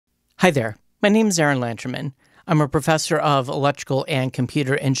Hi there, my name is Aaron Lanterman. I'm a professor of electrical and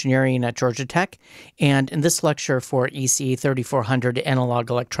computer engineering at Georgia Tech, and in this lecture for ECE3400 analog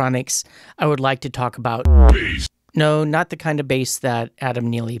electronics, I would like to talk about bass. No, not the kind of bass that Adam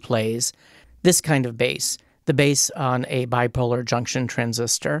Neely plays. This kind of bass, the bass on a bipolar junction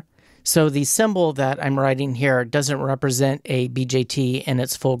transistor. So the symbol that I'm writing here doesn't represent a BJT in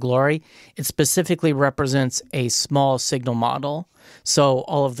its full glory. It specifically represents a small signal model. So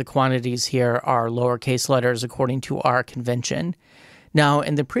all of the quantities here are lowercase letters according to our convention. Now,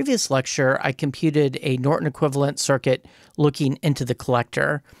 in the previous lecture, I computed a Norton equivalent circuit looking into the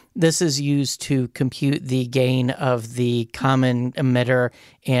collector. This is used to compute the gain of the common emitter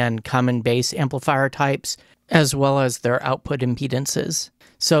and common base amplifier types, as well as their output impedances.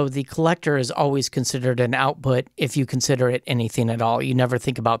 So the collector is always considered an output if you consider it anything at all. You never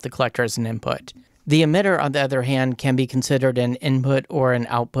think about the collector as an input. The emitter, on the other hand, can be considered an input or an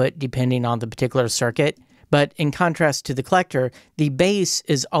output depending on the particular circuit. But in contrast to the collector, the base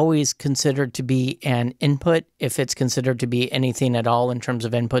is always considered to be an input if it's considered to be anything at all in terms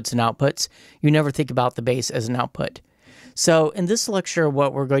of inputs and outputs. You never think about the base as an output. So in this lecture,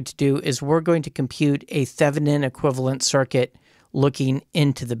 what we're going to do is we're going to compute a Thevenin equivalent circuit looking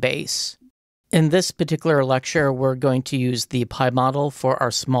into the base. In this particular lecture, we're going to use the pi model for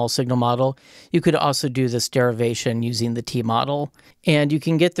our small signal model. You could also do this derivation using the t model. And you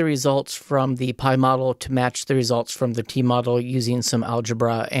can get the results from the pi model to match the results from the t model using some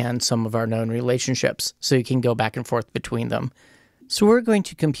algebra and some of our known relationships. So you can go back and forth between them. So we're going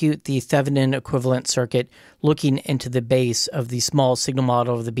to compute the Thevenin equivalent circuit looking into the base of the small signal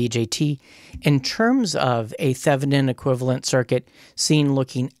model of the BJT in terms of a Thevenin equivalent circuit seen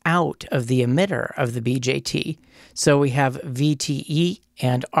looking out of the emitter of the BJT. So we have VTE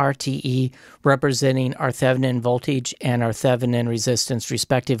and RTE representing our Thevenin voltage and our Thevenin resistance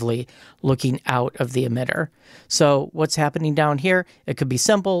respectively looking out of the emitter. So what's happening down here? It could be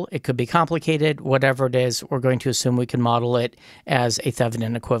simple, it could be complicated, whatever it is, we're going to assume we can model it as a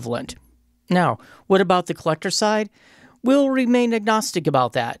Thevenin equivalent. Now, what about the collector side? We'll remain agnostic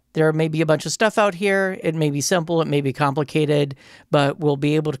about that. There may be a bunch of stuff out here. It may be simple, it may be complicated, but we'll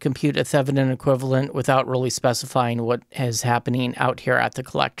be able to compute a Thevenin equivalent without really specifying what is happening out here at the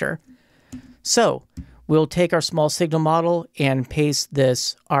collector. So we'll take our small signal model and paste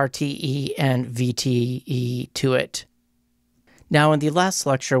this RTE and VTE to it. Now, in the last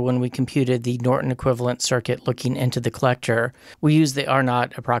lecture, when we computed the Norton equivalent circuit looking into the collector, we used the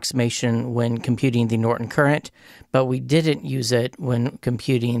R0 approximation when computing the Norton current, but we didn't use it when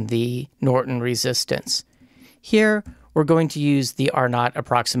computing the Norton resistance. Here, we're going to use the R0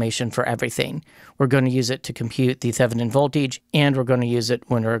 approximation for everything. We're going to use it to compute the Thevenin voltage, and we're going to use it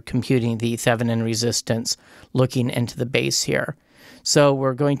when we're computing the Thevenin resistance looking into the base here. So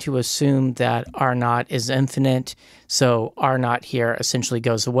we're going to assume that R0 is infinite, so R0 here essentially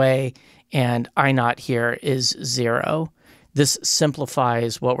goes away, and I0 here is 0. This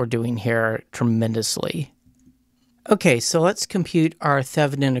simplifies what we're doing here tremendously. Okay, so let's compute our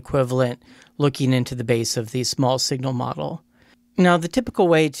Thevenin equivalent looking into the base of the small signal model. Now, the typical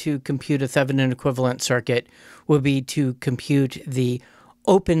way to compute a Thevenin equivalent circuit would be to compute the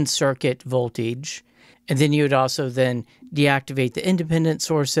open circuit voltage, and then you would also then deactivate the independent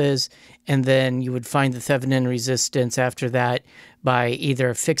sources, and then you would find the Thevenin resistance after that by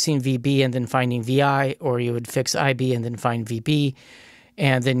either fixing VB and then finding VI, or you would fix IB and then find VB,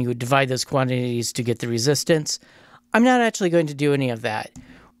 and then you would divide those quantities to get the resistance. I'm not actually going to do any of that.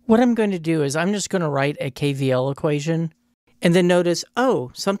 What I'm going to do is I'm just going to write a KVL equation, and then notice,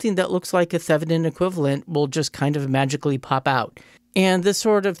 oh, something that looks like a Thevenin equivalent will just kind of magically pop out. And this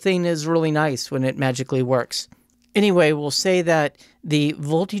sort of thing is really nice when it magically works. Anyway, we'll say that the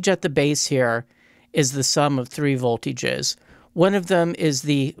voltage at the base here is the sum of three voltages. One of them is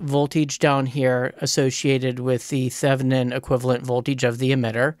the voltage down here associated with the Thevenin equivalent voltage of the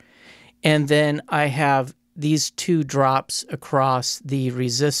emitter. And then I have these two drops across the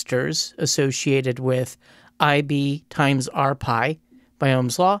resistors associated with IB times R pi by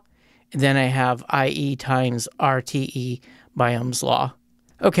Ohm's law. And then I have IE times RTE by Ohm's law.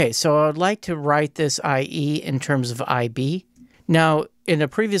 Okay, so I would like to write this IE in terms of IB. Now, in a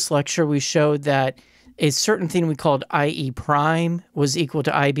previous lecture, we showed that a certain thing we called IE prime was equal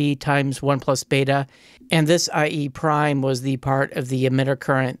to IB times 1 plus beta, and this IE prime was the part of the emitter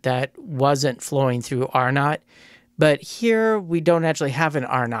current that wasn't flowing through R0. But here, we don't actually have an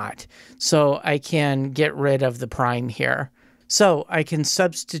R0, so I can get rid of the prime here. So I can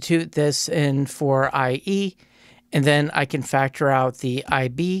substitute this in for IE, and then I can factor out the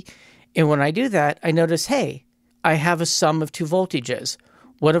IB. And when I do that, I notice, hey, I have a sum of two voltages.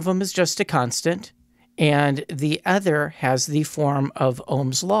 One of them is just a constant, and the other has the form of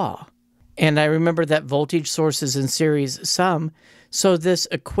Ohm's law. And I remember that voltage source is in series sum, so this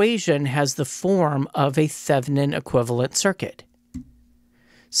equation has the form of a Thevenin equivalent circuit.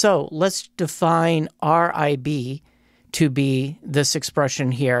 So let's define RIB to be this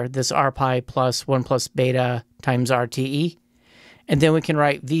expression here, this R pi plus 1 plus beta times RTE. And then we can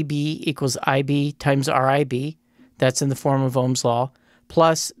write VB equals IB times RIB, that's in the form of Ohm's law,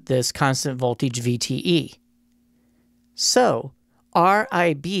 plus this constant voltage VTE. So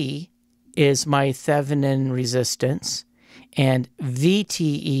RIB is my Thevenin resistance, and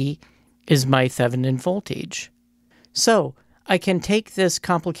VTE is my Thevenin voltage. So I can take this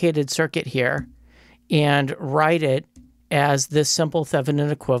complicated circuit here and write it as this simple Thevenin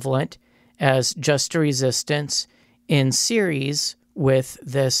equivalent as just a resistance in series with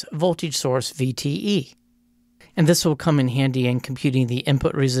this voltage source VTE. And this will come in handy in computing the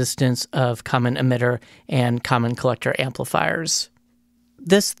input resistance of common emitter and common collector amplifiers.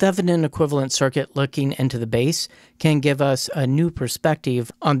 This Thevenin equivalent circuit looking into the base can give us a new perspective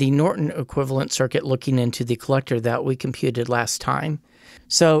on the Norton equivalent circuit looking into the collector that we computed last time.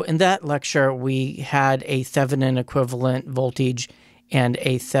 So in that lecture, we had a Thevenin equivalent voltage and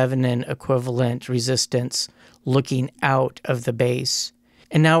a Thevenin equivalent resistance looking out of the base.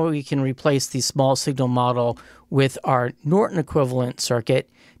 And now we can replace the small signal model with our Norton equivalent circuit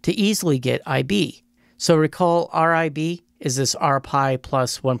to easily get IB. So recall RIB is this R pi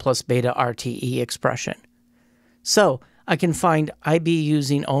plus 1 plus beta RTE expression. So I can find IB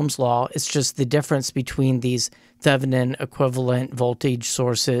using Ohm's law. It's just the difference between these Thevenin equivalent voltage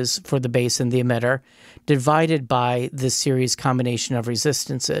sources for the base and the emitter divided by the series combination of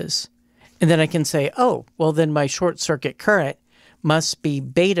resistances. And then I can say, oh, well then my short circuit current must be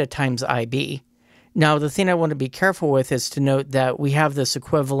beta times IB. Now the thing I want to be careful with is to note that we have this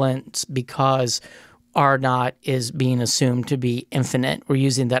equivalence because R naught is being assumed to be infinite. We're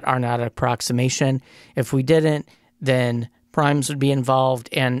using that R naught approximation. If we didn't, then primes would be involved,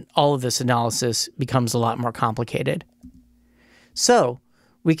 and all of this analysis becomes a lot more complicated. So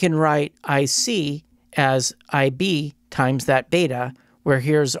we can write IC as IB times that beta, where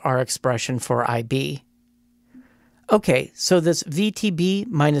here's our expression for IB. Okay, so this VTB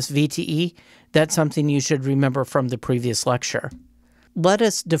minus VTE, that's something you should remember from the previous lecture. Let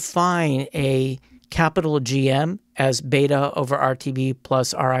us define a capital GM as beta over RTB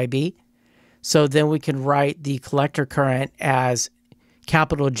plus RIB. So then we can write the collector current as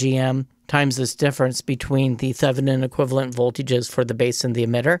capital GM times this difference between the Thevenin equivalent voltages for the base and the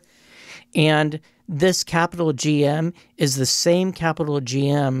emitter. And this capital GM is the same capital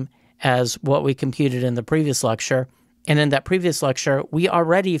GM as what we computed in the previous lecture. And in that previous lecture, we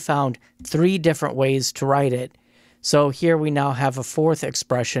already found 3 different ways to write it. So here we now have a 4th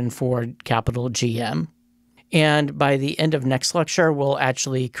expression for capital GM. And by the end of next lecture, we'll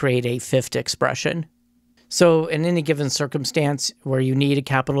actually create a 5th expression. So in any given circumstance where you need a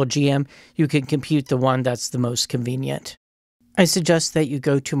capital GM, you can compute the one that's the most convenient. I suggest that you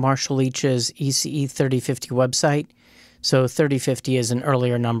go to Marshall Leach's ECE3050 website. So 3050 is an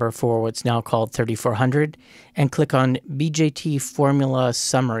earlier number for what's now called 3400, and click on BJT Formula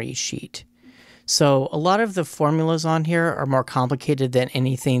Summary Sheet. So a lot of the formulas on here are more complicated than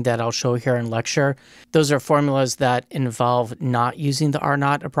anything that I'll show here in lecture. Those are formulas that involve not using the R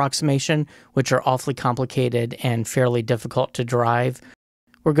naught approximation, which are awfully complicated and fairly difficult to derive.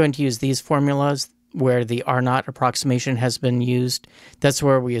 We're going to use these formulas where the R naught approximation has been used. That's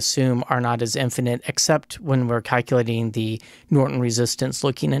where we assume R naught is infinite, except when we're calculating the Norton resistance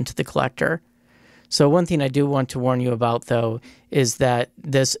looking into the collector. So one thing I do want to warn you about, though, is that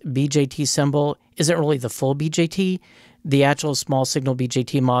this BJT symbol isn't really the full BJT. The actual small signal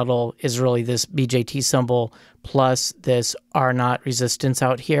BJT model is really this BJT symbol plus this R naught resistance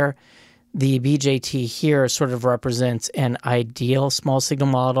out here. The BJT here sort of represents an ideal small signal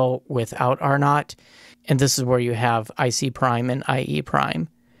model without R naught, and this is where you have IC prime and IE prime.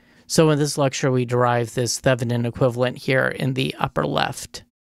 So in this lecture, we derive this Thevenin equivalent here in the upper left.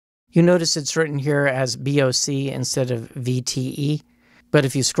 You notice it's written here as BOC instead of VTE, but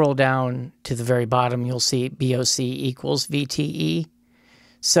if you scroll down to the very bottom, you'll see BOC equals VTE.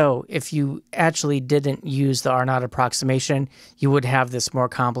 So if you actually didn't use the R naught approximation, you would have this more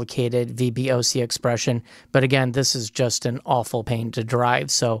complicated VBOC expression. But again, this is just an awful pain to derive,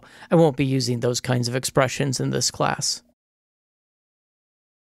 so I won't be using those kinds of expressions in this class.